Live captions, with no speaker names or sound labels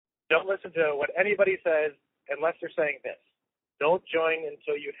Don't listen to what anybody says unless they're saying this. Don't join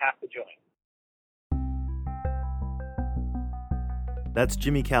until you have to join. That's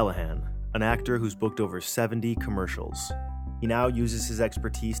Jimmy Callahan, an actor who's booked over 70 commercials. He now uses his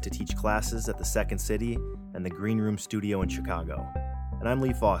expertise to teach classes at the Second City and the Green Room Studio in Chicago. And I'm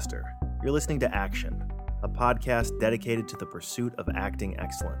Lee Foster. You're listening to Action, a podcast dedicated to the pursuit of acting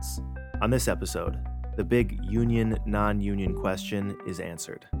excellence. On this episode, the big union, non-union question is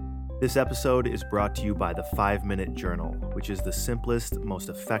answered. This episode is brought to you by the 5-Minute Journal, which is the simplest, most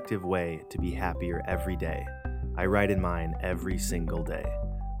effective way to be happier every day. I write in mine every single day.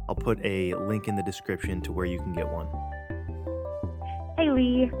 I'll put a link in the description to where you can get one. Hey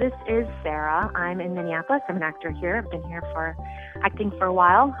Lee, this is Sarah. I'm in Minneapolis. I'm an actor here. I've been here for acting for a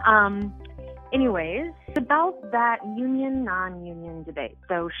while. Anyways, it's about that union, non-union debate.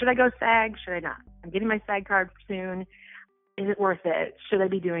 So should I go SAG? Should I not? I'm getting my SAG card soon. Is it worth it? Should I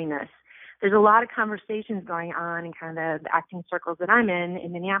be doing this? There's a lot of conversations going on in kind of the acting circles that I'm in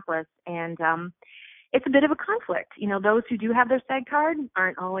Minneapolis, and it's a bit of a conflict. You know, those who do have their SAG card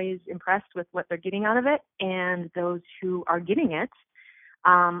aren't always impressed with what they're getting out of it, and those who are getting it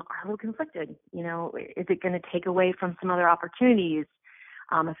are a little conflicted. You know, is it going to take away from some other opportunities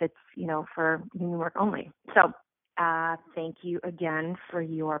if it's, you know, for union work only? So thank you again for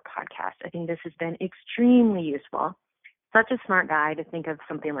your podcast. I think this has been extremely useful. Such a smart guy to think of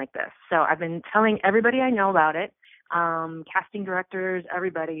something like this. So I've been telling everybody I know about it, casting directors,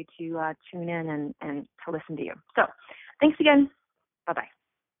 everybody to tune in and to listen to you. So thanks again. Bye-bye.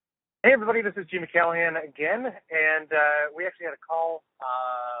 Hey, everybody, this is Jimmy Callahan again, and we actually had a call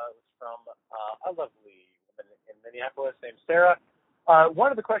from a lovely woman in Minneapolis named Sarah.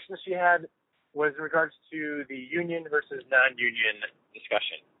 One of the questions she had was in regards to the union versus non-union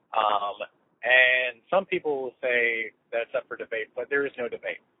discussion. And some people will say that it's up for debate, but there is no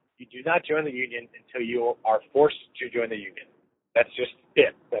debate. You do not join the union until you are forced to join the union. That's just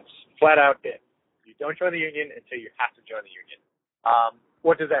it. That's flat out it. You don't join the union until you have to join the union.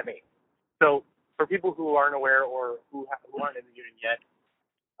 What does that mean? So for people who aren't aware or who aren't in the union yet,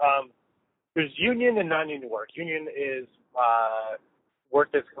 there's union and non-union work. Union is work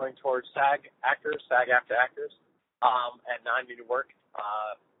that's going towards SAG-AFTRA actors, and non-union work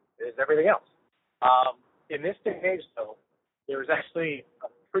is everything else. In this day and age, though, there's actually a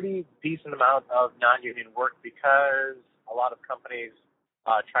pretty decent amount of non-union work because a lot of companies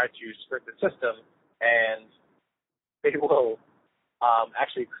try to skirt the system, and they will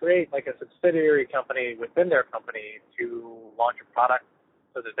actually create like a subsidiary company within their company to launch a product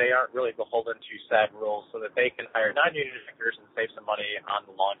so that they aren't really beholden to SAG rules, so that they can hire non-union actors and save some money on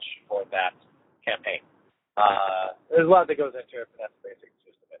the launch for that campaign. There's a lot that goes into it, but that's the basic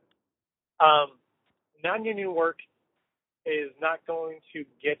gist of it. Non-union work is not going to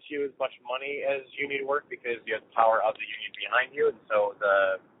get you as much money as union work because you have the power of the union behind you, and so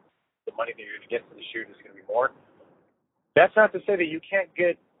the money that you're going to get for the shoot is going to be more. That's not to say that you can't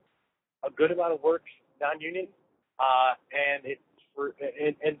get a good amount of work non-union, and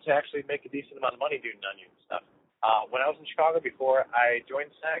to actually make a decent amount of money doing non-union stuff. When I was in Chicago before I joined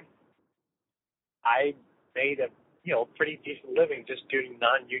SAG, I made a pretty decent living just doing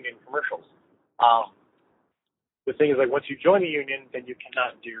non-union commercials. The thing is, like, once you join the union, then you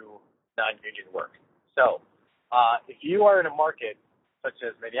cannot do non-union work. So if you are in a market such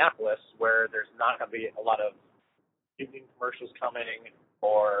as Minneapolis, where there's not going to be a lot of union commercials coming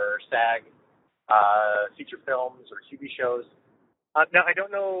or SAG feature films or TV shows. Now, I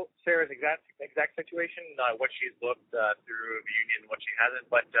don't know Sarah's exact situation, what she's booked through the union and what she hasn't,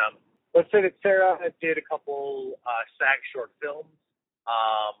 but let's say that Sarah did a couple SAG short films,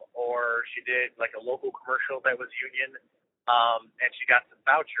 or she did like a local commercial that was union, and she got some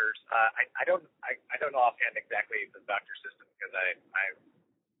vouchers. I don't know offhand exactly the voucher system because I've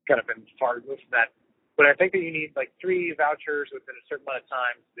kind of been far removed from that. But I think that you need like 3 vouchers within a certain amount of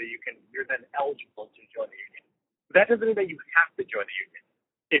time so that you're then eligible to join the union. But that doesn't mean that you have to join the union.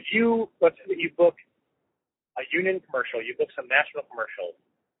 If let's say that you book a union commercial, you book some national commercial,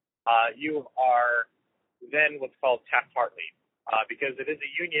 you are then what's called Taft-Hartley. Because it is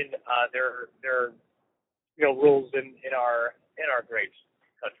a union, there are rules in our great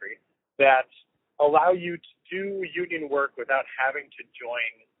country that allow you to do union work without having to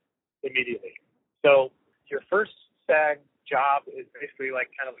join immediately. So your first SAG job is basically like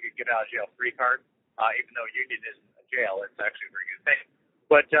kind of like a get out of jail free card, even though union isn't a jail, it's actually a very good thing.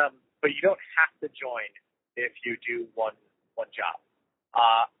 But you don't have to join if you do one job.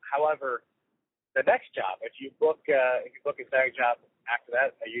 However, the next job, if you book a SAG job after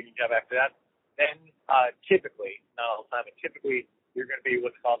that, a union job after that, then typically, not all the time, but typically you're going to be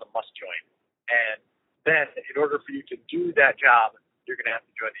what's called a must join. And then in order for you to do that job, you're going to have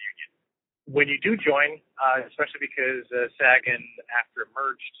to join the union. When you do join, especially because SAG and AFTRA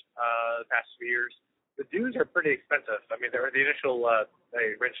merged the past few years, the dues are pretty expensive. I mean, the initial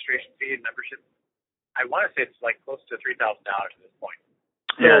registration fee and membership, I want to say it's like close to $3,000 at this point.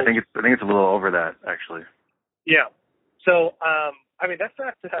 Yeah, I think it's a little over that, actually. Yeah. So, I mean, that's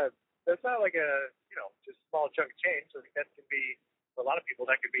not like a just a small chunk of change. So I think that can be, for a lot of people,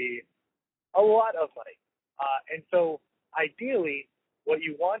 that could be a lot of money. And so, ideally, what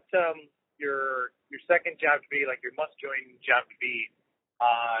you want your second job to be, like your must-join job to be,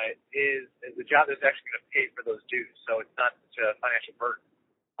 is the job that's actually going to pay for those dues. So it's not such a financial burden.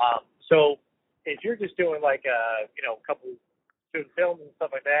 So if you're just doing like a couple student films and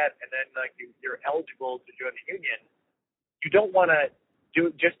stuff like that, and then like you're eligible to join the union, you don't want to do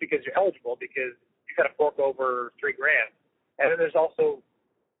it just because you're eligible, because you got to fork over $3,000, and then there's also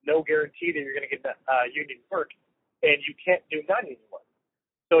no guarantee that you're going to get union work, and you can't do non-union work.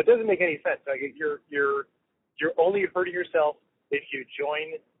 So it doesn't make any sense. Like you're only hurting yourself if you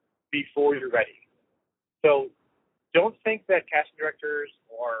join before you're ready. So don't think that casting directors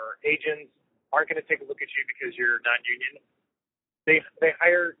or agents aren't going to take a look at you because you're non-union. They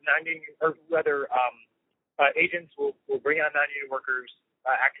hire non-union, or rather, agents will bring on non-union workers,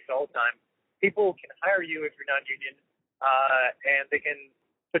 actors all the time. People can hire you if you're non-union, and they can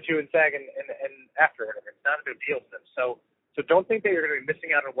put you in SAG and after whatever. It's not a big deal to them. So don't think that you're going to be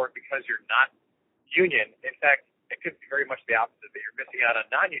missing out on work because you're not union. In fact, it could be very much the opposite, that you're missing out on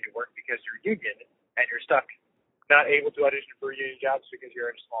non-union work because you're union and you're stuck not able to audition for union jobs because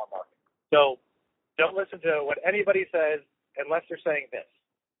you're in a small market. So don't listen to what anybody says unless they're saying this.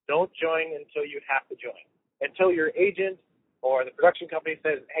 Don't join until you have to join. Until your agent or the production company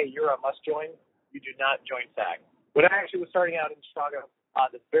says, hey, you're a must join, you do not join SAG. When I actually was starting out in Chicago,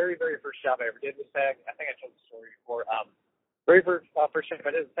 the very, very first job I ever did with SAG, I think I told the story before, very first job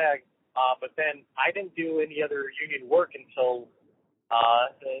I did with SAG, but then I didn't do any other union work until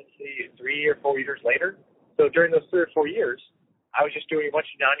 3 or 4 years later. So during those 3 or 4 years, I was just doing a bunch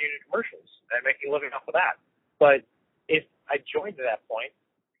of non-union commercials and making a living off of that. But if I joined at that point,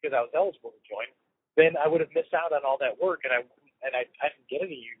 because I was eligible to join, then I would have missed out on all that work, and I didn't get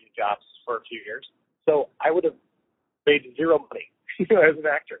any union jobs for a few years. So I would have made zero money as an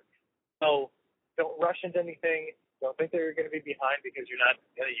actor. So don't rush into anything. Don't think that you're going to be behind because you're not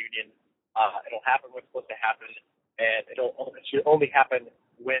in a union. It'll happen when it's supposed to happen, and it should only happen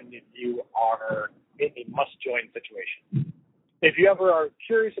when you are in a must-join situation. If you ever are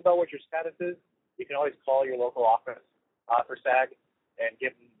curious about what your status is, you can always call your local office for SAG and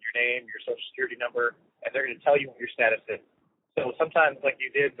give them your name, your social security number, and they're going to tell you what your status is. So sometimes, like you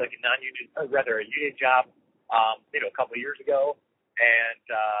did, like a union job, a couple of years ago,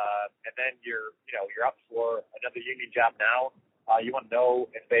 and then you're up for another union job now. You want to know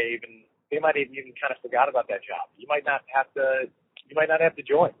if they might have even kind of forgot about that job. You might not have to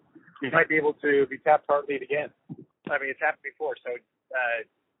join. You might be able to be tapped hard lead again. I mean, it's happened before. So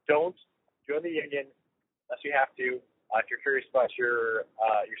don't join the union unless you have to. If you're curious about your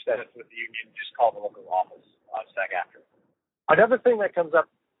status with the union, just call the local office, SAG AFTRA. Another thing that comes up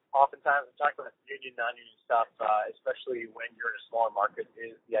oftentimes when talking about union, non-union stuff, especially when you're in a smaller market,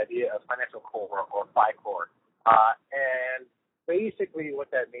 is the idea of financial core or FICOR. And basically what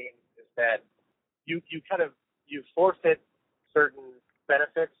that means is that you forfeit certain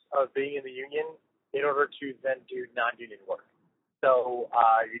benefits of being in the union in order to then do non-union work. So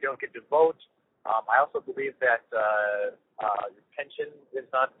you don't get to vote. I also believe that your pension is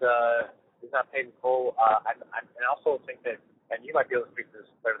not paid in full. I also think that, and you might be able to speak to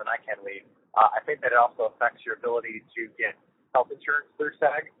this better than I can, Lee, I think that it also affects your ability to get health insurance through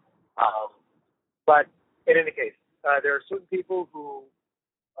SAG. But in any case, there are certain people who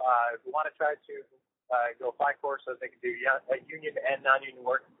want to try to go FICOR so that they can do union and non-union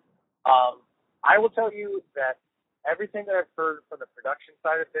work. I will tell you that everything that I've heard from the production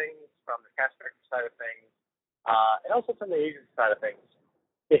side of things, from the cast director side of things, and also from the agent side of things,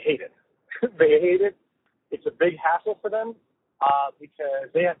 they hate it. They hate it. It's a big hassle for them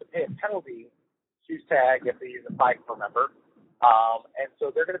because they have to pay a penalty to SAG if they use a FICOR member. And so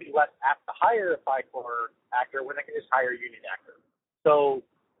they're going to be less apt to hire a FICOR actor when they can just hire a union actor. So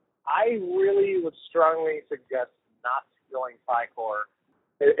I really would strongly suggest not going FICOR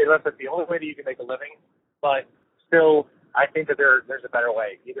unless it's the only way that you can make a living. But still, I think that there's a better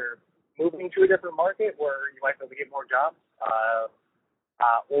way. Either moving to a different market where you might be able to get more jobs,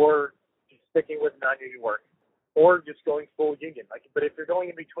 or just sticking with non-union work, or just going full union. But if you're going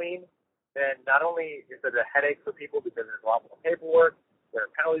in between, then not only is it a headache for people because there's a lot more paperwork, there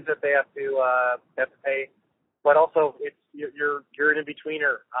are penalties that they have to pay, but also you're an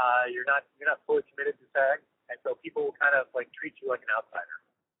in-betweener. You're not fully committed to SAG, and so people will kind of like treat you like an outsider.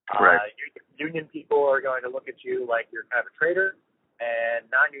 Right. Union people are going to look at you like you're kind of a traitor, and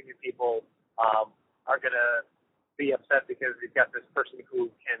non-union people are going to be upset because we've got this person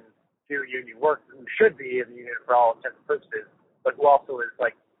who can do union work, who should be in the union for all intents and purposes, but who also is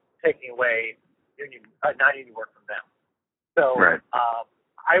like taking away non-union work from them. So right.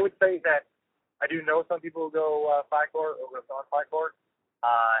 I would say that I do know some people who go FICOR or go non-FICOR,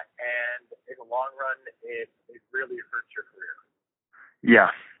 and in the long run, it really hurts your career.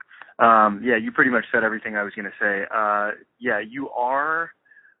 Yeah. You pretty much said everything I was going to say. You are,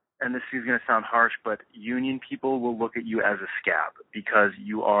 and this is going to sound harsh, but union people will look at you as a scab because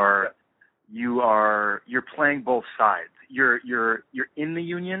you're playing both sides. You're in the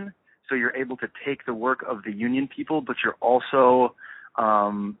union, so you're able to take the work of the union people, but you're also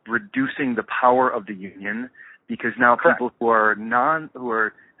reducing the power of the union because now people who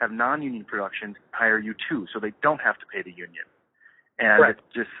have non-union productions hire you too, so they don't have to pay the union. And it's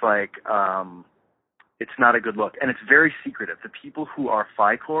just like, it's not a good look. And it's very secretive. The people who are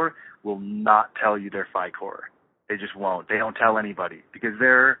FICOR will not tell you they're FICOR. They just won't. They don't tell anybody because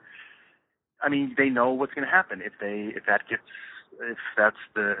they know what's going to happen. If that's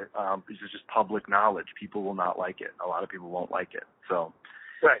this is just public knowledge, people will not like it. A lot of people won't like it. So,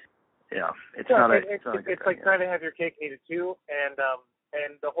 it's not a good thing, like trying to have your cake and eat it too. And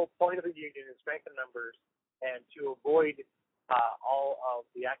the whole point of the union is strengthen numbers and to avoid all of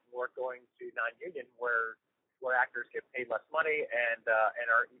the acting work going to non-union, where actors get paid less money and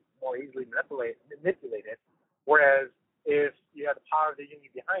are more easily manipulated. Whereas if you have the power of the union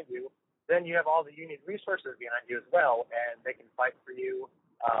behind you, then you have all the union resources behind you as well, and they can fight for you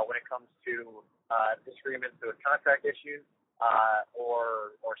when it comes to disagreements with contract issues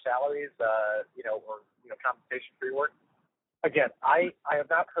or salaries, or compensation for your work. Again, I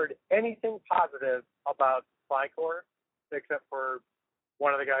have not heard anything positive about FICOR, except for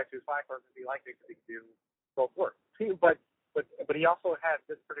one of the guys who's FICOR because he liked it because he could do both work. But he also has,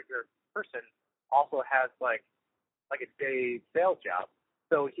 this particular person also has like a day sales job,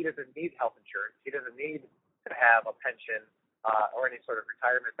 so he doesn't need health insurance. He doesn't need to have a pension or any sort of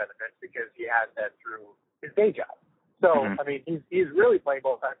retirement benefits because he has that through his day job. So I mean, he's really playing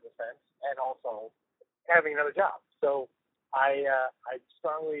both sides of the fence and also having another job. So I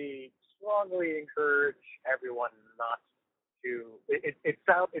strongly encourage everyone not to. It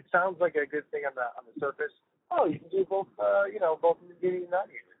sounds like a good thing on the surface. Oh, you can do both, both union and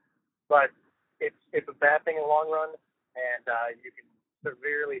non-union. But it's a bad thing in the long run, and you can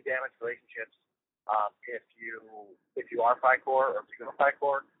severely damage relationships if you are FICOR or if you go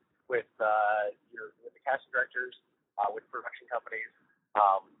FICOR with the casting directors, with production companies.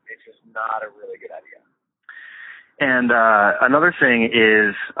 It's just not a really good idea. And another thing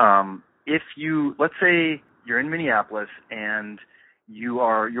is, let's say you're in Minneapolis and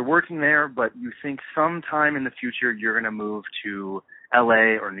you're working there, but you think sometime in the future you're going to move to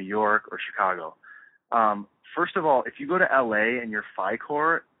LA or New York or Chicago. First of all, if you go to LA and you're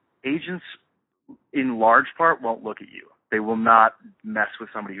FICOR, agents in large part won't look at you. They will not mess with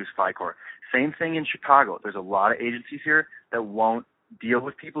somebody who's FICOR. Same thing in Chicago. There's a lot of agencies here that won't deal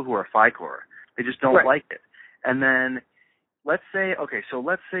with people who are FICOR. They just don't like it. And then let's say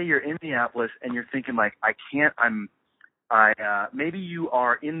you're in Minneapolis and you're thinking like, maybe you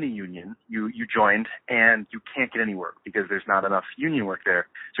are in the union, you joined, and you can't get any work because there's not enough union work there.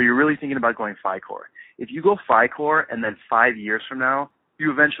 So you're really thinking about going FICOR. If you go FICOR and then 5 years from now,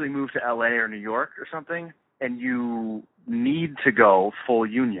 you eventually move to LA or New York or something, and you need to go full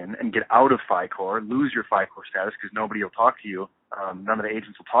union and get out of FICOR, lose your FICOR status because nobody will talk to you, none of the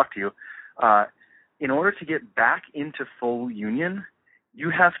agents will talk to you. In order to get back into full union,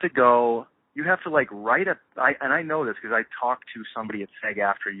 you have to and I know this because I talked to somebody at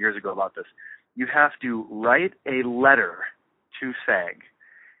SAG-AFTRA years ago about this. You have to write a letter to SAG.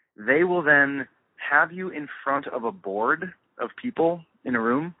 They will then have you in front of a board of people in a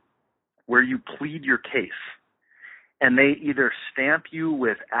room where you plead your case. And they either stamp you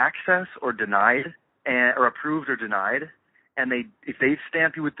with access or denied, or approved or denied. And if they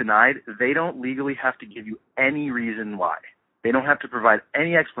stamp you with denied, they don't legally have to give you any reason why. They don't have to provide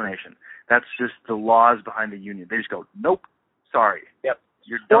any explanation. That's just the laws behind the union. They just go, nope, sorry. Yep.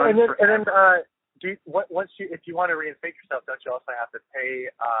 You're done. If you want to reinstate yourself, don't you also have to pay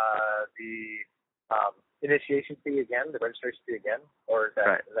the initiation fee again, the registration fee again, or is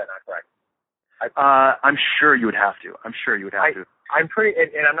that not correct? I'm sure you would have to. I'm pretty,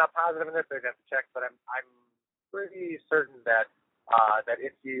 and I'm not positive in this. I'd have to check, but I'm pretty certain that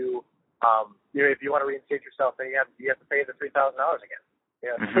if you if you want to reinstate yourself, then you have to pay the $3,000 again.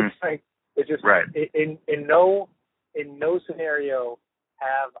 It's just right. In no scenario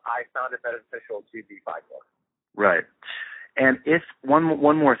have I found it beneficial to be FICOR. Right. And if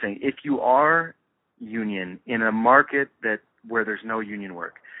one more thing, if you are union in a market where there's no union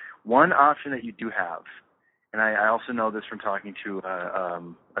work, one option that you do have, and I also know this from talking to a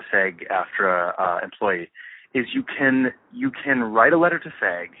SAG-AFTRA employee, is you can write a letter to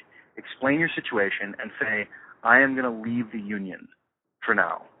SAG, explain your situation, and say, I am going to leave the union for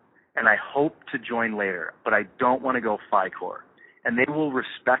now, and I hope to join later, but I don't want to go FICOR. And they will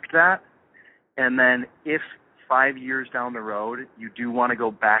respect that. And then if 5 years down the road you do want to go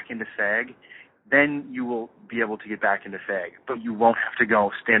back into SAG, then you will be able to get back into SAG, but you won't have to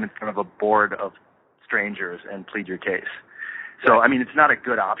go stand in front of a board of strangers and plead your case. So, I mean, it's not a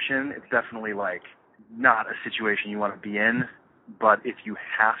good option. It's definitely not a situation you want to be in, but if you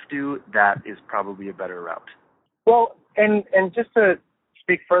have to, that is probably a better route. Well, and just to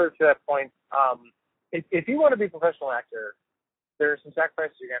speak further to that point, if you want to be a professional actor, there are some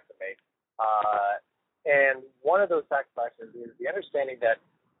sacrifices you're going to have to make. And one of those sacrifices is the understanding that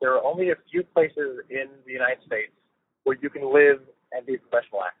there are only a few places in the United States where you can live and be a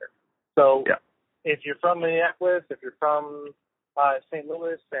professional actor. So if you're from Minneapolis, if you're from St.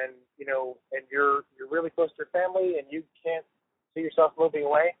 Louis, and you're really close to your family and you can't see yourself moving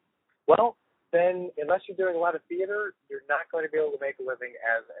away, well, then unless you're doing a lot of theater, you're not going to be able to make a living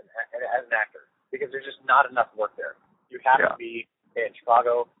as an actor because there's just not enough work there. You have to be in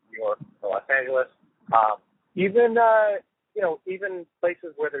Chicago, New York, or Los Angeles. Even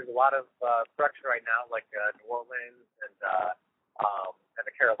places where there's a lot of production right now, like New Orleans and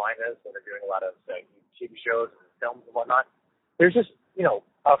the Carolinas, where they're doing a lot of TV shows and films and whatnot. There's just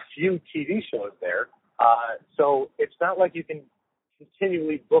a few TV shows there, so it's not like you can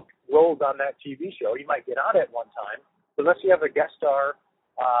continually book roles on that TV show. You might get on it one time, but unless you have a guest star,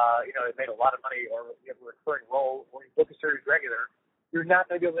 that made a lot of money, or you have a recurring role, or you book a series regular, you're not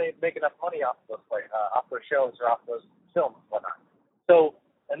going to be able to make enough money off of those shows or off those films and whatnot. So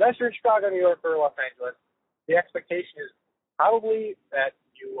unless you're in Chicago, New York, or Los Angeles, the expectation is probably that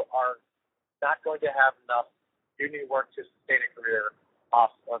you are not going to have enough union work to sustain a career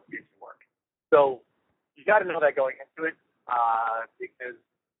off of union work. So you got to know that going into it, because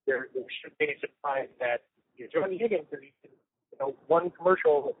there shouldn't be any surprise that you join the union because you one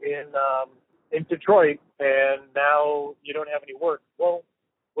commercial in Detroit and now you don't have any work. Well,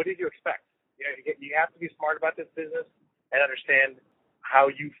 what did you expect? You have to be smart about this business and understand how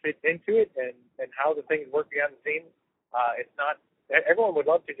you fit into it and how the things work behind the scenes. It's not everyone would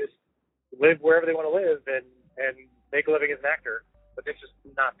love to just live wherever they want to live and make a living as an actor, but that's just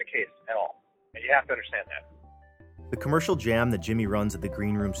not the case at all. And you have to understand that. The commercial jam that Jimmy runs at the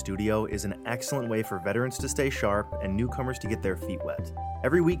Green Room Studio is an excellent way for veterans to stay sharp and newcomers to get their feet wet.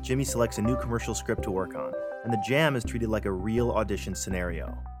 Every week, Jimmy selects a new commercial script to work on, and the jam is treated like a real audition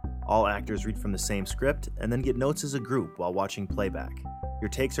scenario. All actors read from the same script and then get notes as a group while watching playback. Your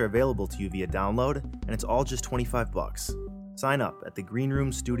takes are available to you via download, and it's all just $25. Sign up at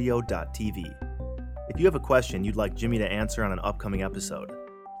thegreenroomstudio.tv. If you have a question you'd like Jimmy to answer on an upcoming episode,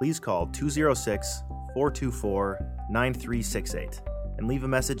 please call 206-424-9368 and leave a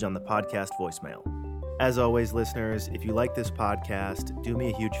message on the podcast voicemail. As always, listeners, if you like this podcast, do me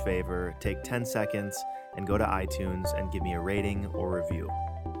a huge favor, take 10 seconds and go to iTunes and give me a rating or review.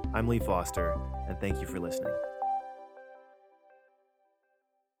 I'm Lee Foster, and thank you for listening.